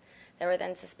bleeds that were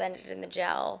then suspended in the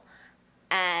gel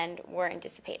and weren't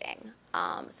dissipating.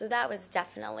 So that was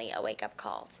definitely a wake-up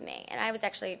call to me. And I was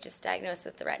actually just diagnosed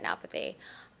with the retinopathy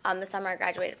the summer I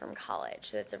graduated from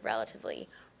college, so it's a relatively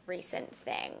recent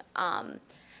thing.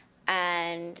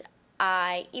 And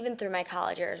I, even through my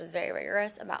college years, was very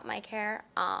rigorous about my care,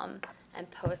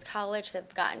 and post-college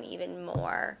have gotten even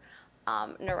more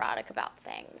neurotic about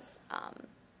things.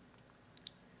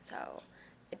 So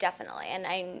definitely, and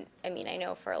I mean, I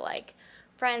know for like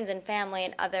friends and family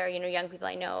and other, young people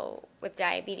I know with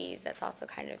diabetes, that's also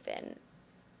kind of been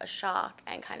a shock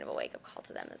and kind of a wake-up call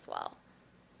to them as well.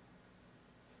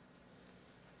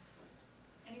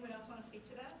 Anyone else want to speak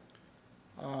to that?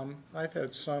 I've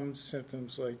had some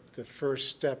symptoms, like the first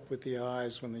step with the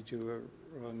eyes when they do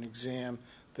an exam,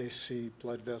 they see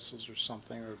blood vessels or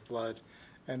something, or blood,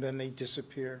 and then they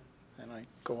disappear, and I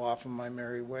go off on my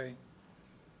merry way.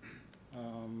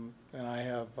 And I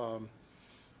have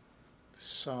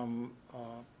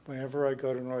whenever I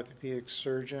go to an orthopedic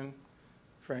surgeon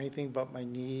for anything but my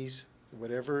knees,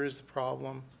 whatever is the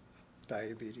problem,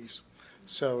 diabetes.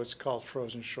 So it's called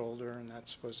frozen shoulder, and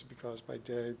that's supposed to be caused by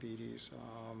diabetes.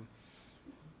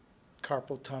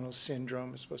 Carpal tunnel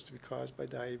syndrome is supposed to be caused by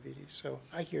diabetes. So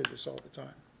I hear this all the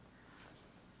time.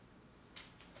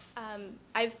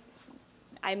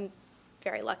 I'm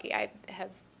very lucky. I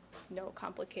have no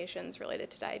complications related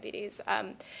to diabetes.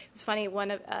 It's funny,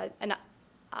 one of an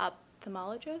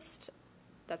ophthalmologist,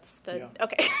 that's the, Yeah.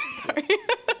 okay, sorry.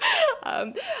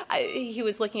 He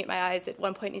was looking at my eyes at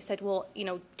one point and he said, well,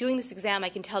 doing this exam, I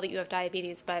can tell that you have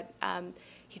diabetes, but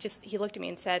he looked at me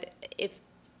and said,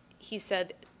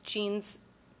 genes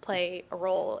play a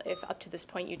role if up to this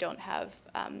point you don't have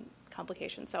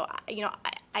complications. So,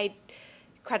 I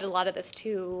credit a lot of this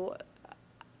to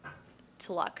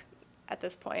luck at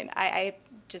this point. I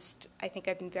think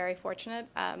I've been very fortunate.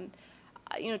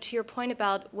 To your point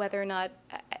about whether or not,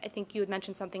 I think you had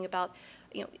mentioned something about,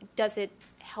 does it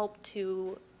help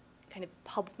to kind of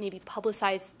maybe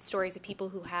publicize stories of people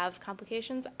who have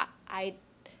complications? I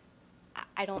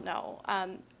don't know.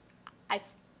 I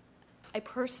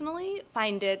personally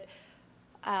find it,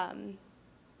 I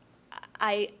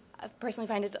personally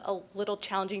find it a little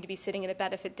challenging to be sitting at a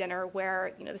benefit dinner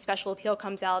where the special appeal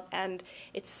comes out and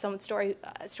it's a story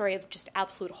of just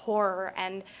absolute horror,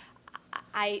 and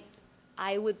I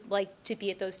would like to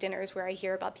be at those dinners where I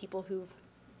hear about people who've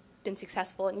been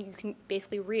successful, and you can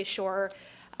basically reassure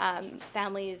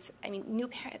families. I mean, new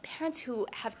parents who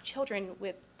have children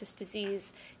with this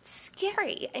disease. It's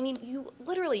scary. I mean, your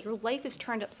life is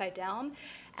turned upside down,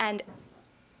 and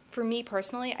for me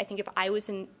personally, I think if I was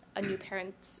in a new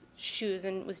parent's shoes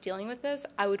and was dealing with this,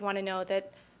 I would want to know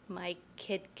that my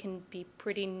kid can be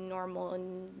pretty normal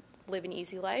and live an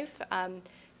easy life.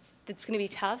 It's going to be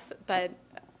tough, but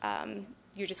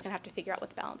you're just going to have to figure out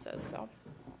what the balance is. So,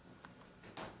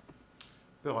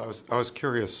 Bill, I was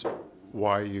curious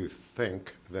why you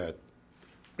think that,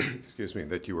 excuse me,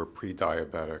 that you were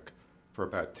pre-diabetic for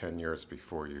about 10 years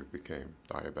before you became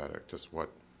diabetic. Just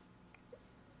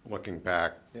looking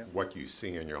back, Yeah. what you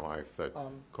see in your life that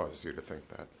causes you to think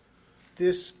that.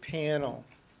 This panel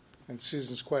and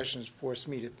Susan's questions forced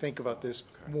me to think about this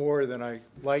more than I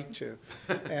like to.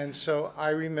 And so I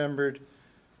remembered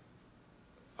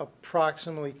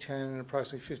approximately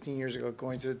 15 years ago,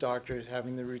 going to the doctor,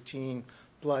 having the routine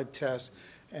blood test,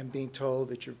 and being told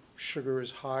that your sugar is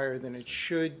higher than it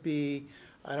should be.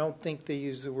 I don't think they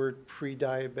used the word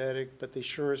pre-diabetic, but they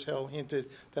sure as hell hinted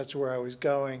that's where I was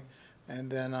going. And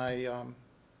then I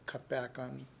cut back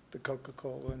on the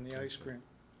Coca-Cola and the ice cream.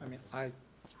 I mean, I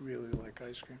really like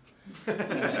ice cream.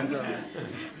 And,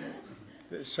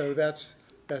 so that's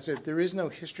it. There is no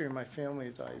history in my family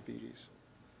of diabetes.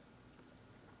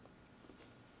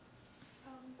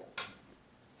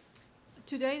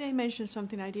 Today they mentioned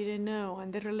something I didn't know,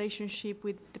 and the relationship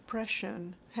with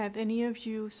depression. Have any of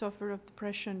you suffered of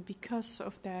depression because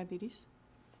of diabetes?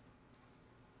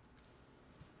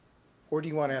 Or do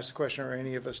you want to ask the question, are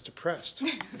any of us depressed?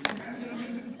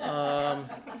 I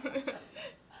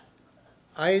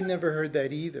had never heard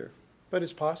that either, but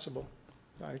it's possible.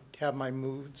 I have my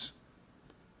moods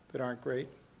that aren't great.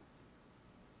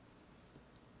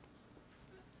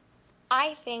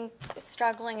 I think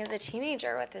struggling as a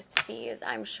teenager with this disease,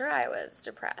 I'm sure I was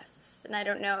depressed. And I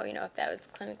don't know, if that was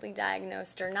clinically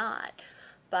diagnosed or not.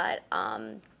 But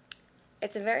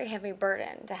it's a very heavy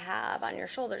burden to have on your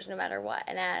shoulders no matter what.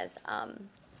 And as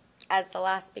the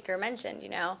last speaker mentioned,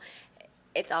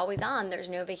 it's always on. There's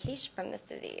no vacation from this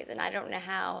disease. And I don't know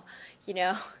how,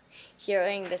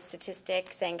 hearing the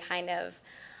statistics and kind of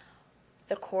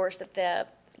the course that the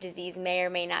disease may or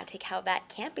may not take, how that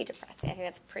can't be depressing. I think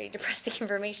that's pretty depressing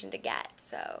information to get.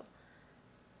 So,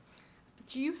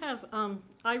 do you have?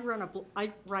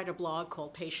 I write a blog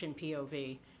called Patient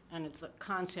POV, and the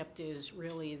concept is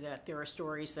really that there are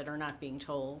stories that are not being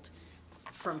told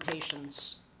from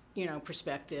patients,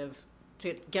 perspective,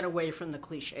 to get away from the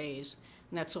cliches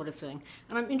and that sort of thing.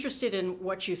 And I'm interested in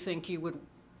what you think you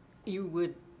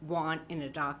would want in a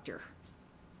doctor.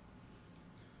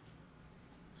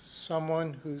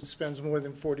 Someone who spends more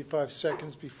than 45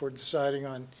 seconds before deciding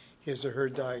on his or her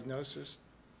diagnosis.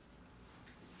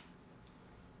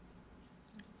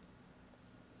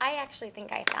 I actually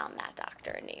think I found that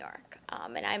doctor in New York,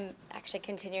 and I'm actually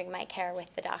continuing my care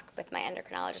with with my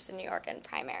endocrinologist in New York and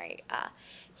primary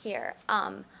here.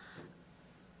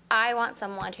 I want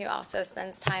someone who also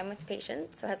spends time with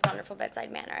patients, so has wonderful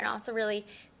bedside manner, and also really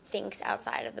thinks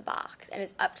outside of the box and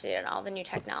is up to date on all the new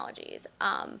technologies.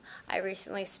 I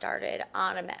recently started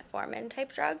on a metformin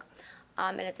type drug,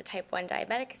 and it's a type 1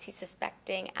 diabetic because he's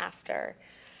suspecting after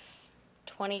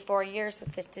 24 years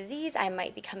with this disease, I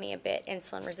might be becoming a bit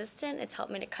insulin resistant. It's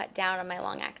helped me to cut down on my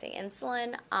long-acting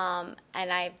insulin, and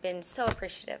I've been so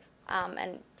appreciative.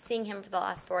 And seeing him for the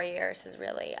last 4 years has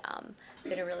really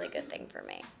been a really good thing for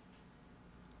me.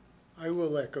 I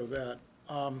will echo that.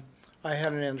 I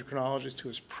had an endocrinologist who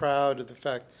was proud of the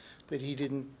fact that he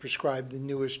didn't prescribe the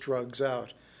newest drugs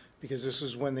out, because this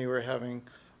is when they were having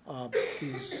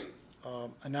these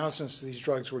announcements that these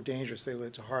drugs were dangerous. They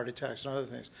led to heart attacks and other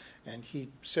things. And he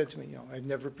said to me, I've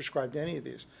never prescribed any of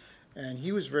these. And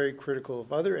he was very critical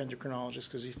of other endocrinologists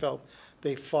because he felt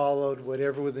they followed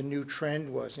whatever the new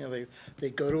trend was.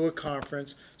 They'd go to a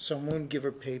conference, someone would give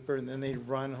a paper, and then they'd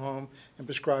run home and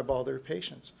prescribe all their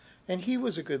patients. And he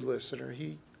was a good listener.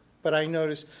 But I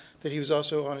noticed that he was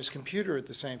also on his computer at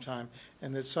the same time,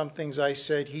 and that some things I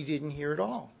said he didn't hear at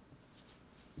all.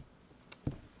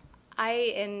 I,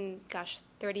 in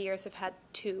 30 years, have had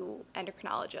 2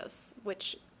 endocrinologists,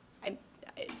 which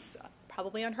it's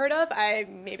probably unheard of.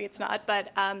 Maybe it's not,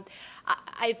 but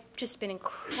I've just been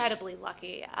incredibly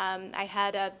lucky. I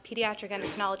had a pediatric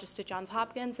endocrinologist at Johns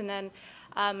Hopkins, and then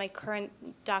my current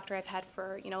doctor I've had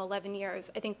for 11 years.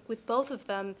 I think with both of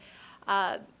them,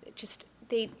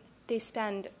 they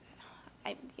spend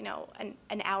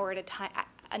an hour at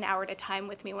a time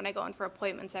with me when I go in for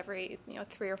appointments every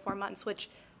 3 or 4 months, which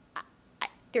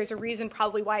there's a reason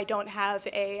probably why I don't have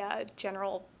a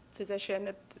general physician.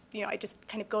 I just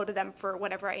kind of go to them for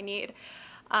whatever I need.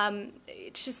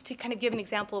 It's just to kind of give an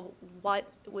example of what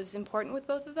was important with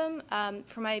both of them.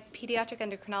 For my pediatric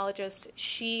endocrinologist,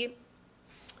 she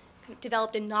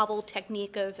developed a novel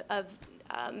technique of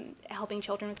helping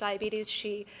children with diabetes.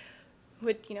 She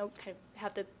would, kind of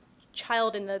have the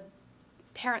child and the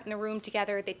parent in the room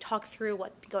together. They'd talk through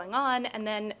what's going on, and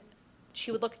then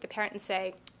she would look at the parent and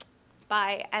say,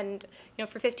 bye. And,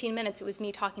 for 15 minutes, it was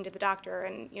me talking to the doctor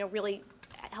and, really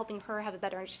helping her have a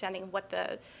better understanding of what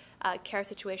the care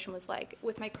situation was like.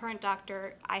 With my current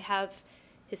doctor, I have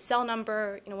his cell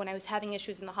number. When I was having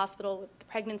issues in the hospital with the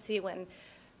pregnancy, when,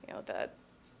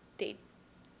 they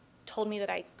told me that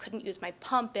I couldn't use my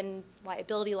pump and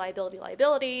liability.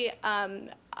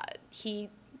 He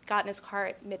got in his car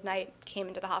at midnight, came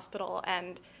into the hospital,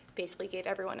 and basically gave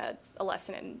everyone a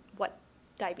lesson in what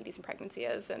diabetes and pregnancy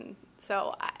is. And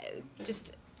so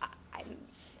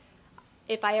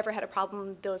if I ever had a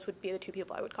problem, those would be the 2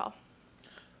 people I would call.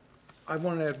 I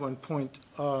want to add one point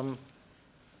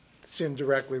that's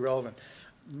indirectly relevant.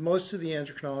 Most of the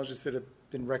endocrinologists that have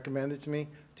been recommended to me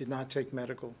did not take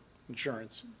medical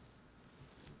insurance.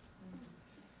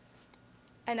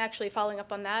 And actually, following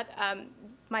up on that,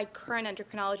 my current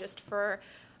endocrinologist, for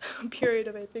a period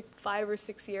of, I think, 5 or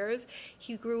 6 years,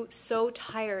 he grew so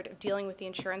tired of dealing with the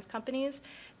insurance companies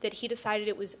that he decided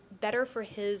it was better for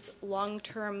his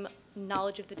long-term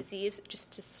knowledge of the disease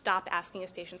just to stop asking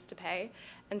his patients to pay.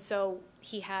 And so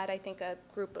he had, I think, a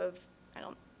group of,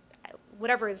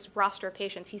 whatever his roster of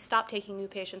patients. He stopped taking new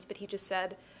patients, but he just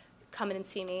said, come in and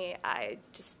see me. I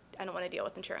don't want to deal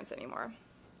with insurance anymore.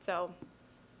 So,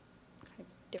 kind of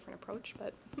different approach,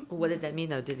 but. What did that mean,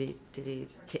 though? Did he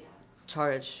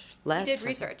charge less? He did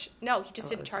research. No, he just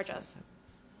didn't charge us.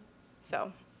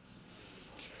 So.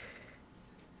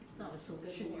 It's not not a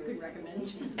solution you would recommend.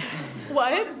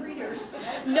 What?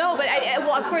 No, but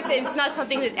well, of course, it's not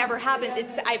something that ever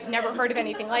happens. I've never heard of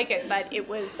anything like it, but it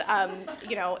was,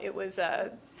 it was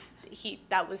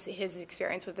that was his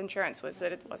experience with insurance, was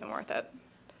that it wasn't worth it.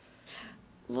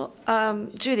 Well,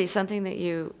 Judy, something that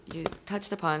you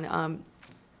touched upon.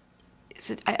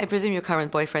 So I presume your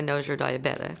current boyfriend knows you're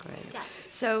diabetic, right? Yeah.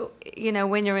 So,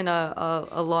 when you're in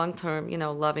a long-term,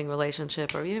 loving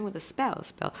relationship, or even with a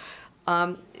spouse, Bill,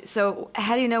 so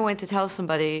how do you know when to tell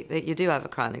somebody that you do have a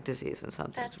chronic disease and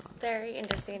something's That's wrong? very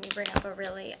interesting, and you bring up a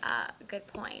really good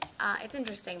point. It's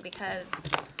interesting because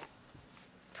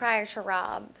prior to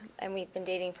Rob, and we've been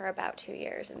dating for about 2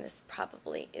 years, and this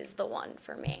probably is the one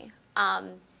for me.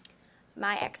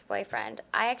 My ex-boyfriend,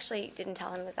 I actually didn't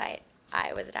tell him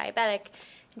I was a diabetic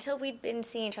until we'd been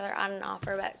seeing each other on and off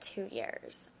for about 2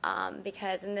 years.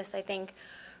 Because, and this I think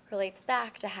relates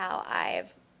back to how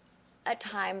I've at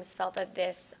times felt that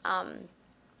this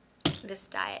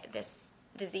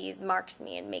disease marks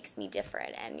me and makes me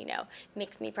different, and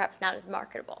makes me perhaps not as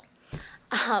marketable.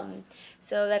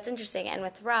 So that's interesting. And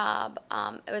with Rob,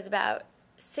 it was about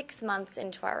 6 months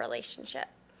into our relationship.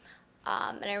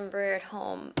 And I remember we were at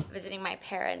home visiting my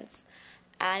parents,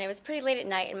 and it was pretty late at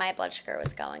night, and my blood sugar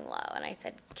was going low. And I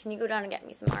said, "Can you go down and get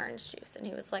me some orange juice?" And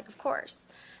he was like, "Of course."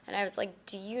 And I was like,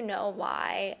 "Do you know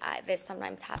why this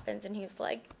sometimes happens?" And he was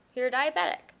like, "You're a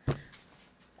diabetic."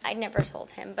 I never told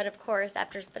him, but of course,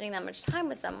 after spending that much time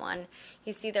with someone,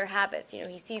 you see their habits.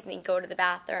 He sees me go to the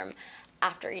bathroom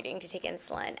after eating to take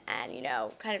insulin, and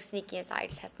kind of sneaking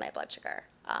aside to test my blood sugar.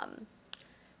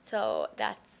 So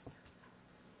that's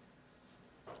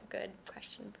a good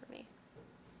question for me.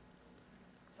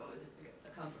 So is it a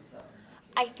comfort zone?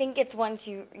 I think it's once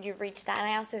you reach that, and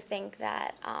I also think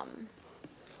that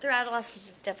through adolescence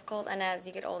it's difficult, and as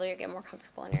you get older you get more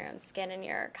comfortable in your own skin, and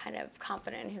you're kind of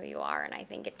confident in who you are, and I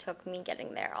think it took me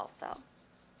getting there also.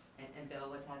 And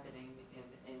Bill, what's happening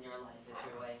in your life with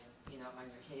your wife, on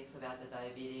your case about the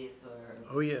diabetes, or?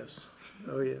 Oh, yes.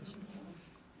 Does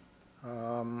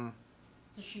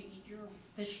she eat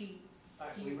does she?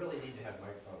 We really need to have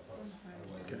microphone, folks.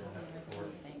 Otherwise we don't have to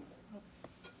record.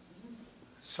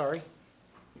 Sorry?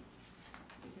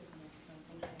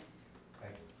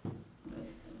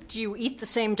 Do you eat the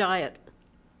same diet?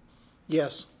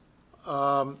 Yes.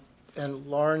 And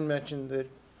Lauren mentioned that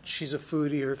she's a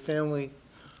foodie, her family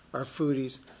are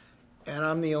foodies, and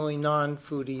I'm the only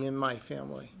non-foodie in my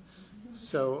family.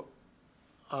 So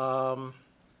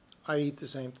I eat the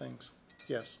same things,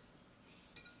 yes.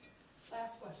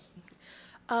 Last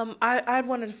question. I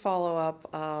wanted to follow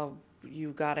up.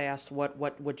 You got asked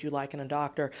what would you like in a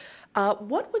doctor.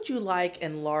 What would you like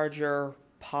in larger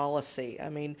policy? I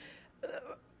mean,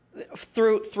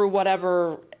 through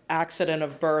whatever accident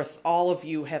of birth, all of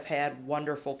you have had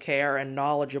wonderful care and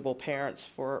knowledgeable parents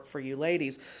for you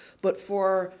ladies. But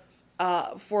for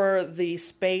the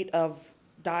spate of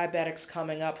diabetics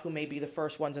coming up who may be the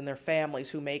first ones in their families,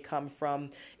 who may come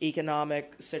from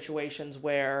economic situations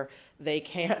where they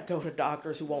can't go to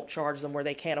doctors who won't charge them, where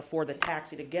they can't afford the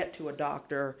taxi to get to a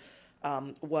doctor,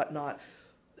 whatnot.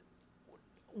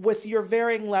 With your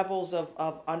varying levels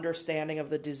of understanding of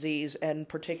the disease, and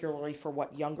particularly for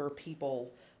what younger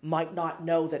people might not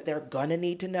know that they're gonna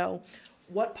need to know,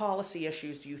 what policy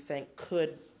issues do you think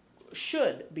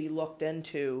should be looked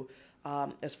into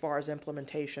as far as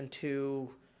implementation to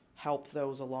help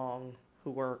those along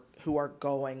who are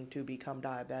going to become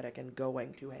diabetic and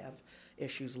going to have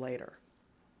issues later?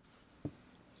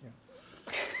 Yeah.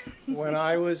 When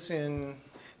I was in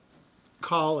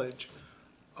college,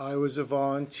 I was a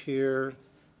volunteer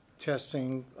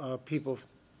testing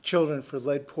children for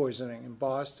lead poisoning in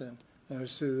Boston. And it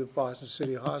was through the Boston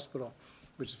City Hospital,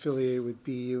 which is affiliated with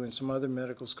BU and some other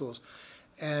medical schools.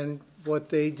 And what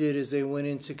they did is they went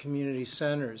into community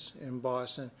centers in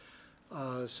Boston,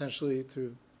 essentially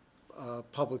through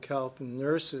public health and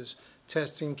nurses,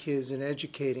 testing kids and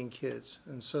educating kids.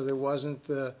 And so there wasn't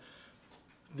the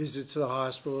visit to the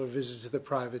hospital or visit to the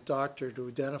private doctor to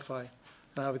identify.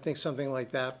 And I would think something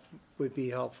like that would be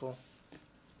helpful.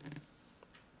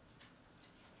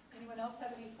 Anyone else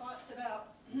have any thoughts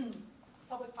about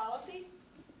public policy?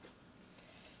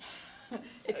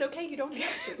 It's okay, you don't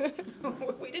have to.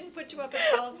 We didn't put you up as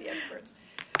policy experts.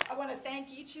 I want to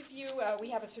thank each of you. We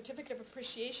have a certificate of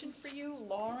appreciation for you,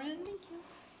 Lauren. Thank you.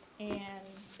 And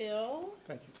Bill.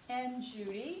 Thank you. And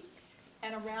Judy.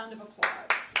 And a round of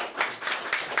applause.